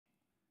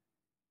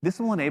This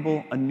will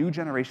enable a new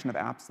generation of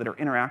apps that are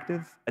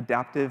interactive,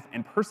 adaptive,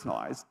 and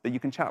personalized that you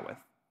can chat with.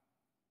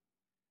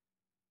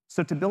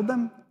 So to build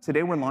them,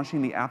 today we're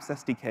launching the Apps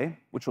SDK,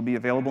 which will be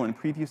available in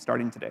preview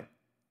starting today.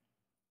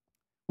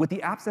 With the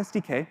Apps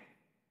SDK,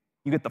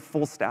 you get the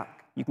full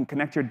stack. You can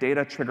connect your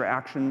data, trigger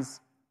actions,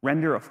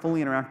 render a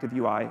fully interactive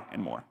UI,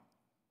 and more.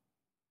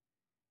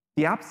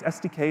 The Apps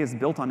SDK is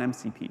built on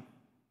MCP.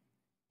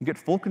 You get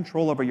full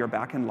control over your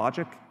backend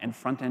logic and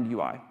front-end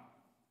UI.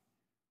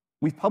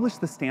 We've published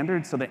the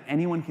standard so that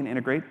anyone can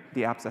integrate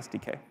the Apps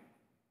SDK.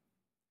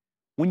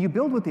 When you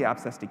build with the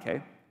Apps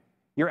SDK,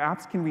 your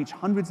apps can reach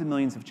hundreds of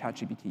millions of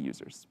ChatGPT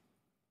users.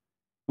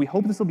 We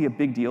hope this will be a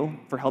big deal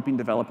for helping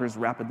developers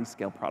rapidly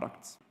scale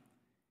products.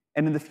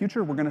 And in the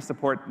future, we're going to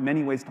support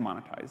many ways to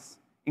monetize,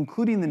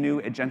 including the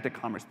new agentic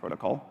commerce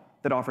protocol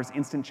that offers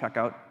instant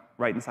checkout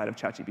right inside of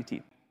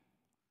ChatGPT.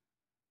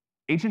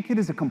 AgentKit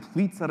is a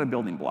complete set of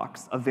building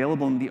blocks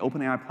available in the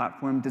OpenAI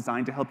platform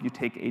designed to help you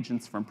take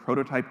agents from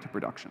prototype to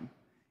production.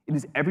 It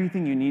is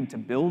everything you need to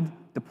build,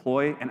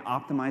 deploy, and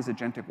optimize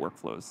agentic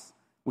workflows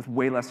with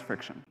way less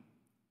friction.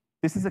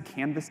 This is a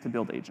canvas to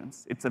build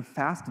agents. It's a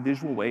fast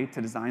visual way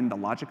to design the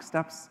logic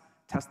steps,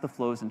 test the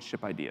flows, and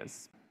ship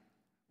ideas.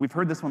 We've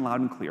heard this one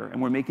loud and clear,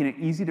 and we're making it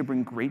easy to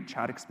bring great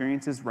chat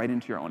experiences right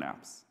into your own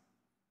apps.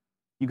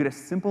 You get a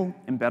simple,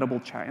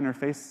 embeddable chat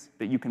interface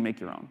that you can make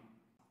your own.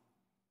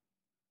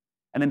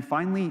 And then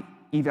finally,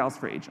 evals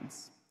for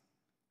agents.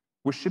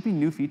 We're shipping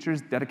new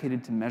features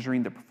dedicated to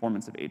measuring the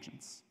performance of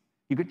agents.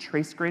 You get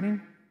trace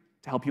grading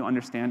to help you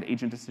understand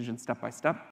agent decisions step by step.